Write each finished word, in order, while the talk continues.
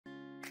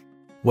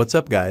What's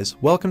up guys,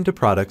 welcome to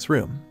Products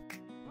Room.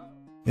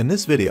 In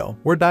this video,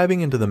 we're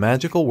diving into the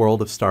magical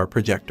world of star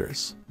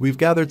projectors. We've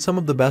gathered some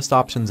of the best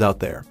options out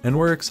there, and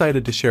we're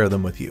excited to share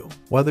them with you.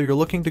 Whether you're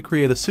looking to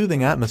create a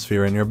soothing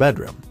atmosphere in your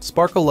bedroom,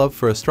 spark a love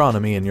for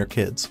astronomy in your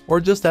kids, or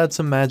just add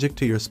some magic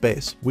to your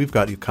space, we've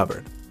got you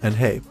covered. And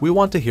hey, we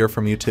want to hear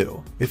from you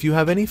too. If you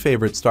have any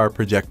favorite star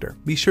projector,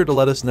 be sure to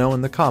let us know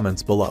in the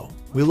comments below.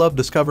 We love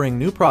discovering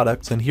new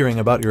products and hearing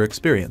about your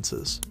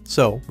experiences.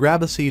 So,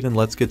 grab a seat and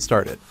let's get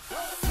started.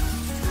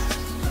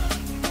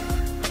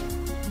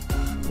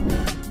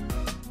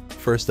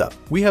 First up,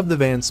 we have the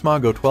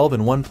Smago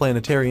 12-in-1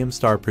 Planetarium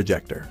Star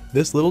Projector.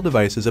 This little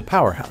device is a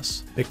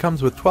powerhouse. It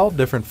comes with 12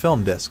 different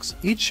film discs,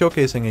 each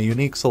showcasing a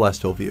unique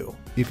celestial view.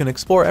 You can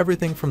explore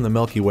everything from the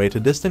Milky Way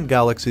to distant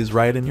galaxies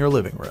right in your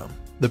living room.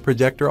 The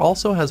projector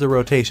also has a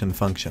rotation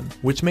function,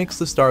 which makes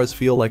the stars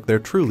feel like they're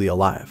truly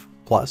alive.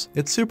 Plus,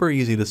 it's super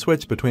easy to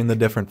switch between the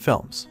different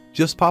films.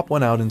 Just pop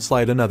one out and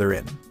slide another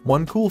in.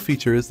 One cool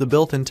feature is the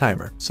built-in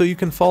timer, so you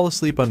can fall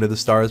asleep under the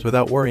stars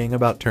without worrying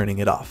about turning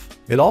it off.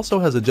 It also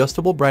has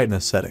adjustable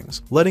brightness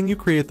settings, letting you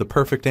create the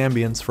perfect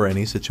ambience for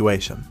any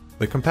situation.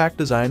 The compact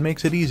design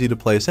makes it easy to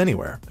place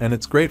anywhere, and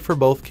it's great for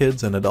both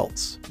kids and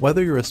adults.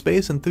 Whether you're a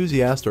space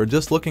enthusiast or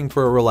just looking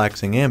for a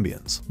relaxing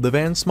ambience, the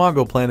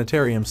Smago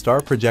Planetarium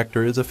Star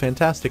Projector is a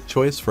fantastic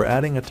choice for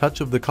adding a touch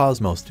of the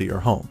cosmos to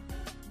your home.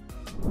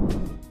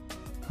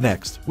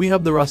 Next, we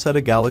have the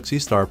Rosetta Galaxy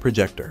Star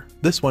Projector.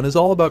 This one is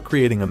all about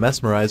creating a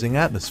mesmerizing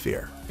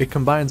atmosphere. It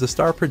combines a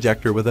star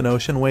projector with an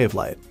ocean wave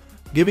light,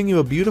 giving you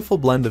a beautiful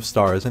blend of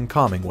stars and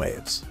calming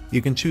waves.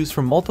 You can choose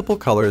from multiple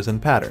colors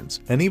and patterns,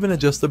 and even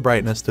adjust the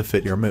brightness to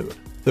fit your mood.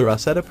 The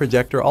Rosetta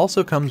projector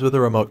also comes with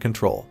a remote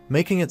control,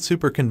 making it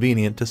super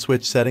convenient to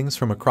switch settings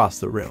from across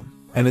the room.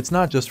 And it's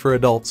not just for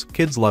adults,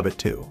 kids love it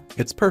too.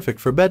 It's perfect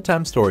for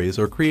bedtime stories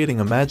or creating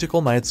a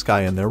magical night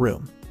sky in their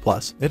room.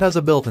 Plus, it has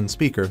a built-in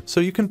speaker, so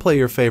you can play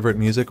your favorite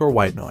music or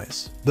white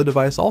noise. The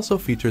device also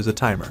features a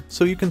timer,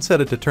 so you can set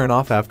it to turn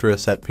off after a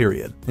set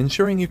period,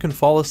 ensuring you can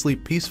fall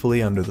asleep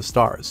peacefully under the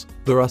stars.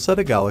 The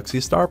Rosetta Galaxy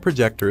Star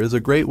Projector is a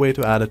great way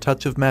to add a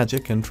touch of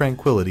magic and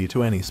tranquility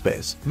to any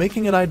space,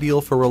 making it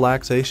ideal for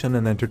relaxation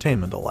and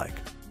entertainment alike.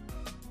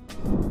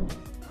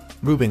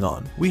 Moving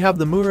on, we have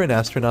the Murin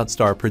Astronaut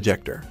Star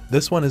Projector.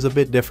 This one is a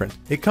bit different.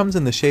 It comes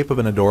in the shape of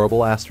an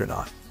adorable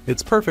astronaut.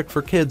 It's perfect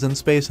for kids and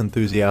space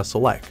enthusiasts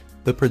alike.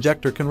 The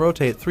projector can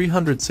rotate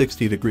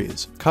 360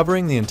 degrees,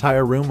 covering the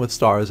entire room with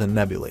stars and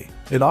nebulae.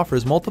 It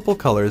offers multiple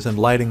colors and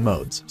lighting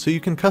modes, so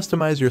you can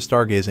customize your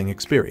stargazing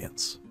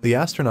experience. The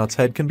astronaut's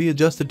head can be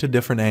adjusted to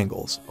different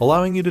angles,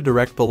 allowing you to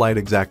direct the light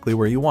exactly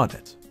where you want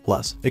it.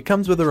 Plus, it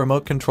comes with a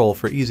remote control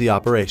for easy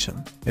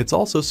operation. It's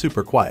also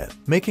super quiet,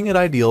 making it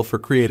ideal for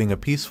creating a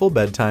peaceful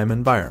bedtime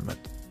environment.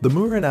 The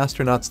Murin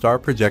Astronaut Star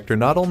Projector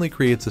not only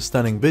creates a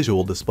stunning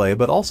visual display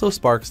but also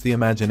sparks the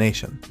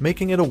imagination,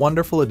 making it a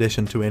wonderful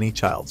addition to any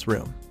child's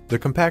room. The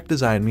compact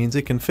design means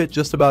it can fit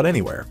just about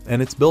anywhere,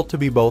 and it's built to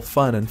be both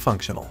fun and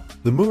functional.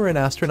 The Murin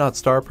Astronaut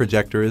Star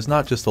Projector is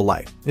not just a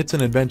light, it's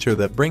an adventure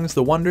that brings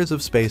the wonders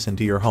of space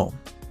into your home.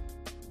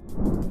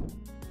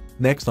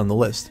 Next on the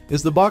list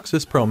is the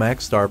Boxus Pro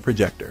Max Star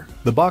Projector.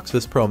 The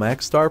Boxus Pro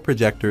Max Star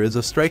Projector is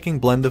a striking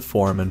blend of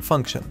form and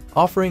function,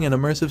 offering an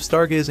immersive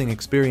stargazing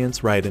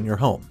experience right in your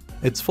home.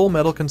 Its full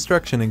metal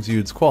construction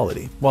exudes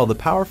quality, while the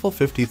powerful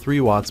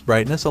 53 watts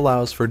brightness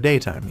allows for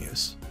daytime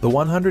use. The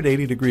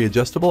 180-degree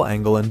adjustable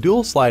angle and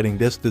dual sliding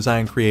disc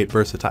design create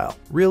versatile,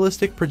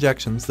 realistic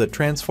projections that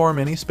transform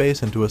any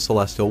space into a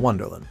celestial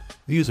wonderland.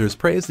 Users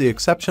praise the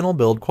exceptional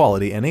build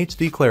quality and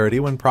HD clarity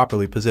when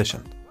properly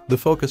positioned. The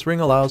focus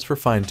ring allows for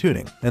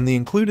fine-tuning, and the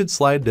included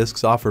slide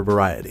discs offer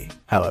variety.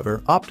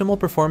 However, optimal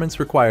performance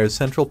requires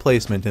central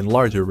placement in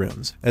larger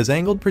rooms, as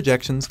angled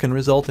projections can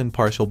result in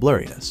partial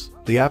blurriness.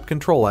 The app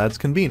control adds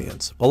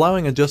convenience,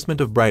 allowing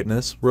adjustment of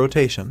brightness,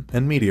 rotation,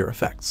 and meteor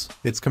effects.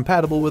 It's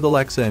compatible with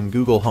Alexa and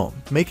Google Home,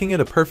 making it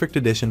a perfect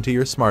addition to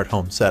your smart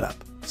home setup.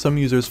 Some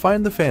users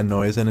find the fan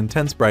noise and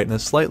intense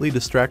brightness slightly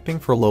distracting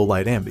for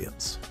low-light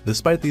ambience.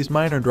 Despite these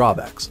minor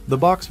drawbacks, the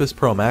Boxus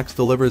Pro Max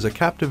delivers a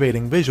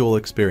captivating visual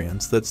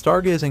experience that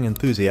stargazing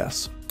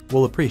enthusiasts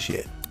will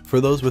appreciate.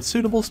 For those with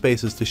suitable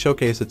spaces to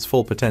showcase its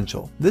full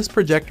potential, this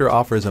projector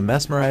offers a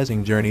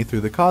mesmerizing journey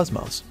through the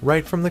cosmos,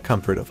 right from the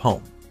comfort of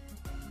home.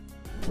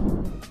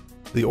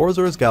 The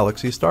Orzor's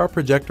Galaxy Star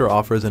Projector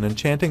offers an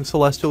enchanting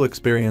celestial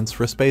experience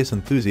for space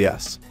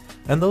enthusiasts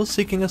and those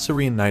seeking a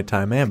serene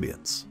nighttime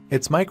ambience.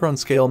 Its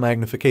micron-scale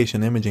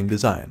magnification imaging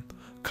design,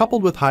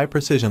 coupled with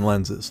high-precision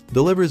lenses,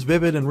 delivers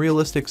vivid and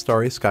realistic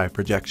starry sky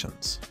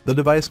projections. The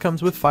device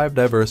comes with 5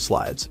 diverse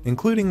slides,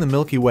 including the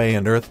Milky Way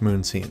and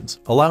Earth-Moon scenes,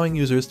 allowing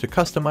users to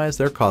customize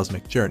their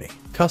cosmic journey.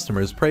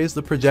 Customers praise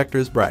the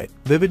projector's bright,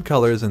 vivid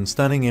colors and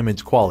stunning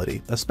image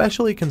quality,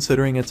 especially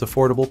considering its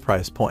affordable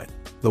price point.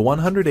 The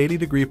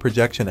 180-degree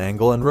projection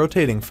angle and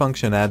rotating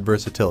function add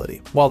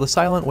versatility, while the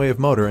silent wave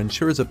motor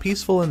ensures a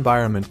peaceful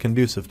environment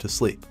conducive to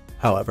sleep.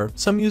 However,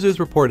 some users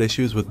report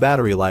issues with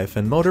battery life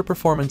and motor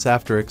performance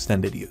after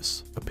extended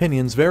use.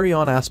 Opinions vary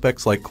on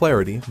aspects like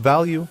clarity,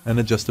 value, and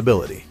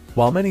adjustability.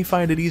 While many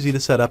find it easy to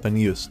set up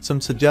and use, some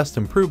suggest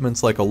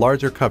improvements like a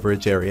larger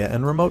coverage area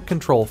and remote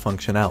control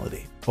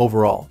functionality.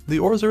 Overall, the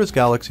Orzur's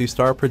Galaxy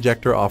Star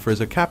Projector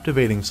offers a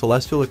captivating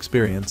celestial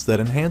experience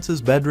that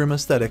enhances bedroom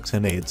aesthetics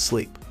and aids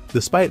sleep.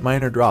 Despite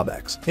minor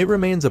drawbacks, it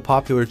remains a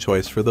popular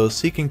choice for those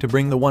seeking to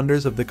bring the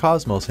wonders of the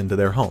cosmos into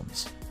their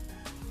homes.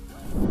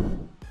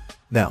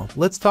 Now,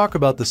 let's talk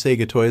about the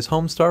Sega Toys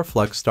Homestar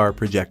Flux Star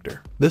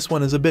Projector. This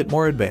one is a bit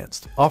more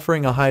advanced,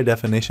 offering a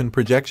high-definition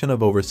projection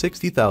of over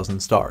 60,000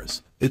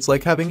 stars. It's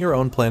like having your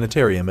own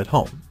planetarium at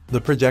home. The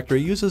projector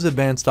uses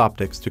advanced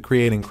optics to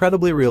create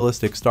incredibly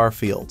realistic star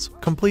fields,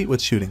 complete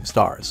with shooting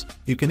stars.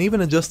 You can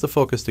even adjust the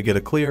focus to get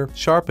a clear,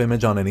 sharp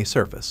image on any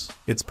surface.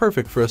 It's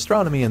perfect for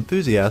astronomy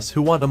enthusiasts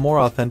who want a more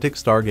authentic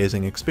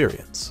stargazing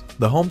experience.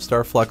 The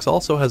Homestar Flux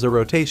also has a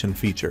rotation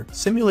feature,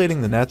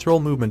 simulating the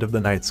natural movement of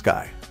the night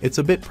sky. It's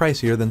a bit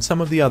pricier than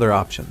some of the other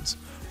options,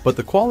 but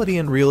the quality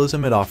and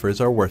realism it offers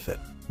are worth it.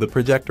 The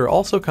projector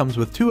also comes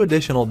with 2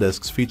 additional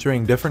discs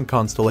featuring different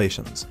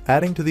constellations,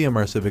 adding to the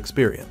immersive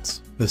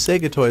experience. The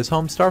Sega Toys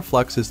Homestar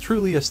Flux is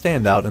truly a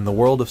standout in the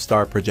world of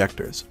star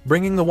projectors,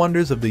 bringing the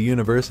wonders of the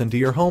universe into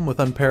your home with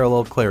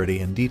unparalleled clarity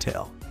and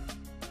detail.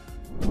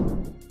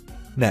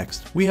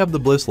 Next, we have the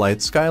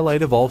Blisslight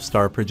Skylight Evolve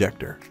Star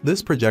Projector.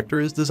 This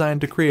projector is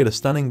designed to create a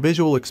stunning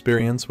visual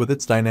experience with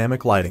its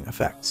dynamic lighting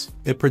effects.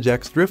 It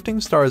projects drifting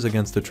stars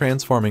against a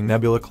transforming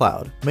nebula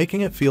cloud,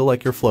 making it feel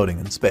like you're floating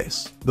in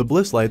space. The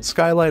Blisslight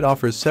Skylight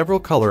offers several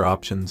color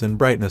options and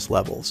brightness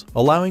levels,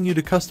 allowing you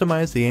to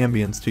customize the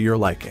ambience to your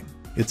liking.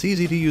 It's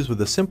easy to use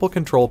with a simple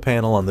control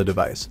panel on the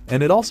device,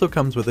 and it also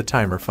comes with a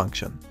timer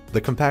function.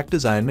 The compact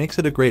design makes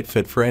it a great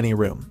fit for any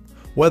room,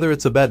 whether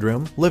it's a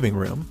bedroom, living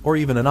room, or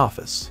even an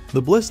office.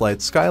 The Blisslight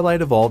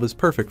Skylight Evolve is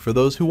perfect for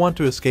those who want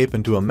to escape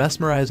into a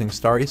mesmerizing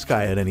starry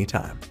sky at any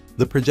time.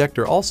 The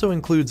projector also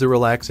includes a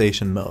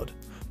relaxation mode,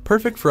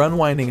 perfect for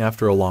unwinding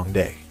after a long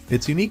day.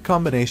 Its unique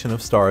combination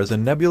of stars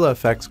and nebula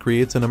effects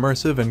creates an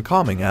immersive and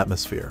calming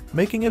atmosphere,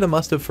 making it a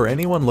must-have for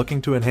anyone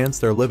looking to enhance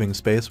their living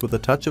space with a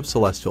touch of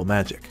celestial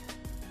magic.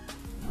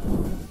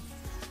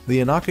 The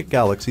Aeonic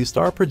Galaxy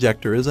Star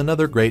Projector is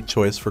another great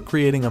choice for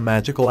creating a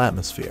magical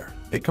atmosphere.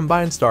 It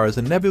combines stars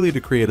and nebulae to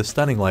create a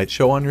stunning light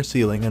show on your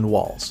ceiling and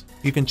walls.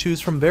 You can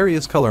choose from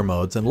various color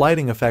modes and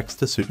lighting effects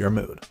to suit your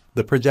mood.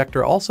 The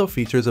projector also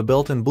features a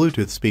built-in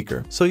Bluetooth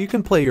speaker, so you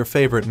can play your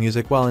favorite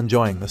music while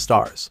enjoying the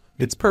stars.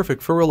 It's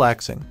perfect for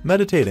relaxing,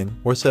 meditating,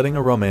 or setting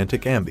a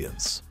romantic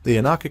ambience. The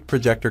Aeonic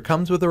projector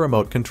comes with a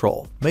remote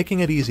control, making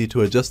it easy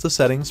to adjust the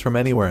settings from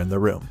anywhere in the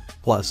room.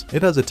 Plus,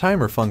 it has a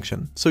timer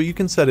function, so you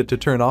can set it to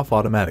turn off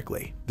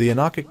automatically. The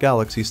Aeonic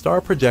Galaxy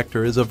Star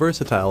Projector is a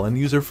versatile and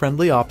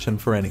user-friendly option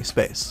for any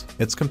space.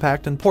 It's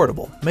compact and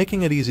portable,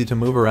 making it easy to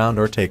move around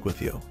or take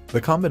with you.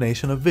 The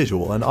combination of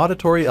visual and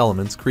auditory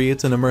elements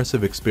creates an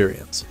immersive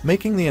experience,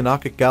 making the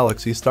Aeonic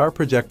Galaxy Star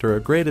Projector a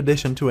great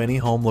addition to any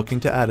home looking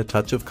to add a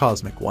touch of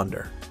cosmic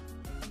wonder.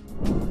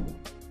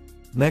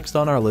 Next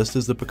on our list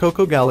is the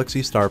Projector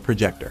Galaxy Star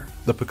Projector.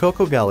 The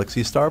Projector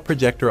Galaxy Star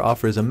Projector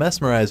offers a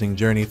mesmerizing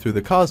journey through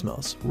the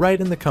cosmos, right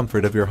in the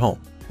comfort of your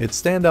home.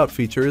 Its standout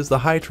feature is the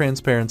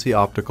high-transparency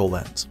optical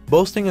lens,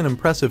 boasting an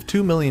impressive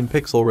 2 million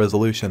pixel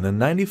resolution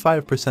and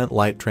 95%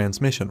 light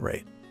transmission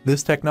rate.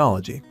 This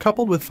technology,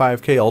 coupled with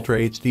 5K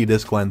Ultra HD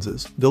disc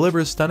lenses,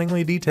 delivers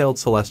stunningly detailed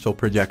celestial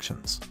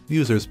projections.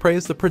 Users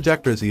praise the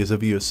projector's ease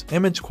of use,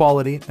 image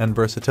quality, and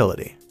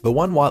versatility. The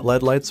 1-watt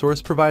LED light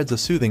source provides a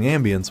soothing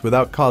ambience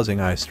without causing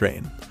eye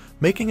strain,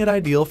 making it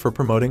ideal for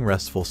promoting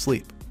restful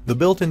sleep. The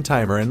built-in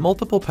timer and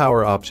multiple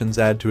power options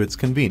add to its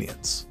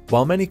convenience.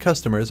 While many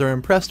customers are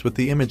impressed with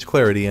the image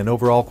clarity and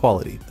overall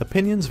quality,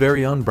 opinions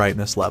vary on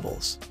brightness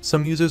levels.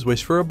 Some users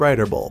wish for a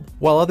brighter bulb,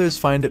 while others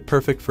find it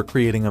perfect for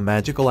creating a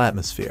magical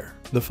atmosphere.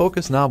 The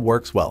focus knob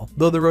works well,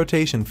 though the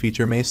rotation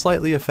feature may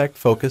slightly affect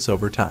focus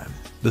over time.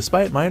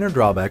 Despite minor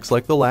drawbacks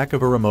like the lack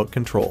of a remote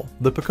control,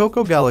 the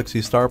Projector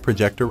Galaxy Star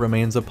Projector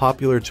remains a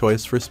popular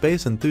choice for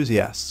space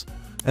enthusiasts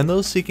and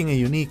those seeking a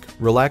unique,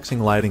 relaxing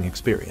lighting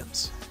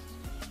experience.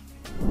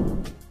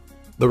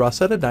 The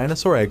Rosetta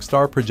Dinosaur Egg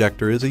Star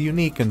Projector is a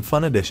unique and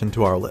fun addition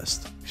to our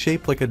list.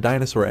 Shaped like a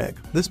dinosaur egg,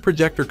 this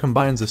projector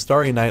combines a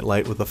starry night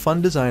light with a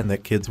fun design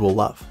that kids will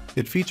love.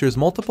 It features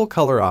multiple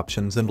color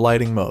options and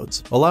lighting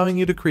modes, allowing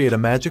you to create a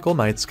magical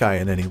night sky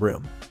in any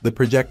room. The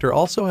projector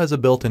also has a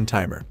built-in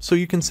timer, so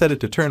you can set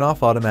it to turn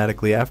off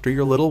automatically after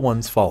your little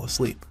ones fall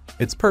asleep.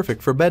 It's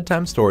perfect for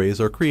bedtime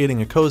stories or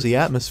creating a cozy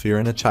atmosphere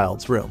in a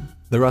child's room.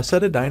 The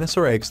Rosetta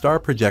Dinosaur Egg Star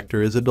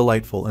Projector is a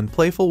delightful and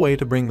playful way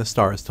to bring the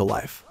stars to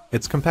life.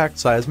 Its compact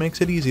size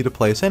makes it easy to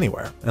place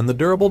anywhere, and the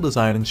durable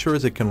design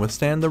ensures it can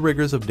withstand the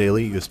rigors of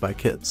daily use by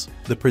kids.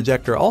 The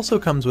projector also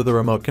comes with a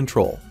remote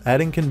control,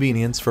 adding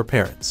convenience for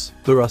parents.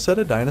 The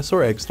Rosetta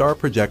Dinosaur Egg Star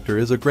Projector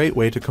is a great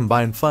way to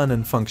combine fun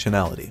and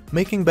functionality,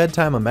 making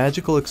bedtime a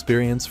magical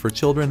experience for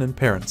children and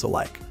parents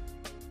alike.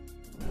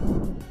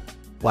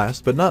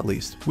 Last but not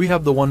least, we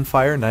have the One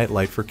Fire Night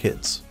Light for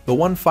kids. The The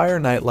One Fire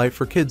Nightlight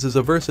for Kids is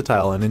a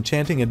versatile and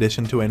enchanting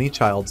addition to any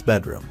child's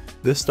bedroom.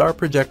 This star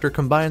projector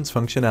combines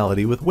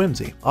functionality with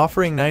whimsy,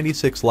 offering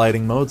 96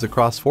 lighting modes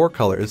across 4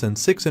 colors and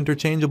 6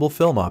 interchangeable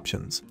film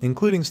options,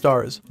 including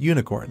stars,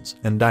 unicorns,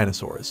 and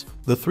dinosaurs.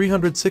 The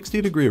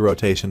 360-degree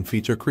rotation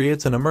feature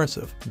creates an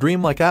immersive,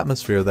 dreamlike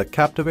atmosphere that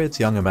captivates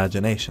young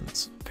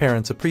imaginations.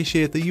 Parents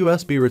appreciate the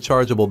USB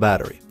rechargeable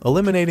battery,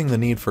 eliminating the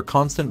need for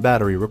constant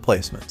battery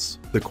replacements.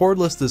 The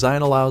cordless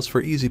design allows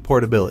for easy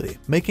portability,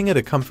 making it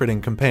a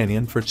comforting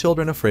companion for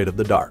children afraid of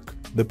the dark.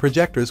 The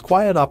projector's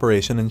quiet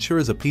operation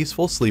ensures a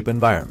peaceful sleep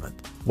environment.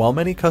 While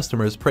many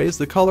customers praise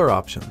the color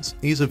options,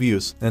 ease of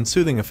use, and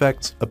soothing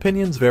effects,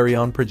 opinions vary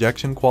on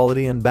projection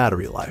quality and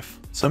battery life.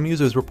 Some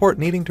users report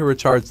needing to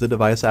recharge the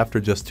device after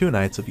just 2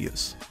 nights of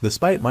use.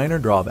 Despite minor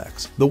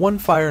drawbacks, the One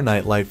Fire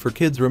Nightlight for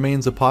Kids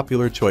remains a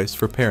popular choice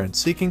for parents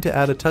seeking to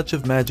add a touch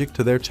of magic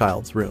to their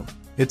child's room.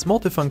 Its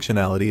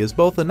multifunctionality as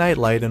both a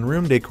nightlight and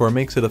room decor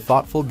makes it a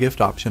thoughtful gift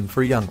option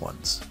for young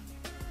ones.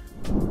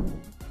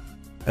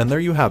 And there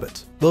you have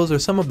it. Those are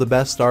some of the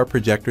best star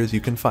projectors you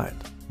can find.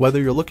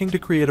 Whether you're looking to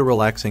create a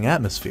relaxing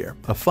atmosphere,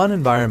 a fun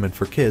environment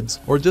for kids,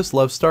 or just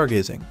love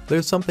stargazing,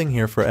 there's something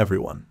here for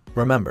everyone.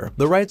 Remember,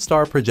 the right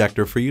star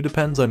projector for you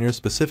depends on your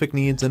specific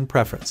needs and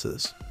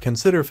preferences.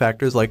 Consider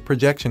factors like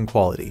projection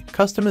quality,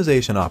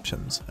 customization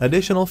options,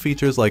 additional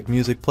features like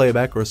music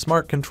playback or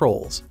smart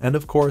controls, and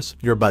of course,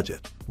 your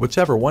budget.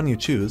 Whichever one you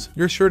choose,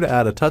 you're sure to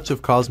add a touch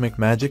of cosmic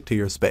magic to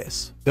your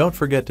space. Don't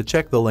forget to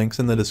check the links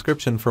in the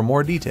description for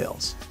more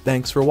details.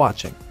 Thanks for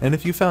watching, and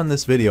if you found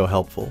this video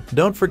helpful,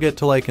 don't forget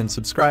to like and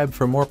subscribe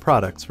for more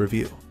products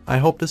review. I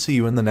hope to see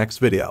you in the next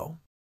video.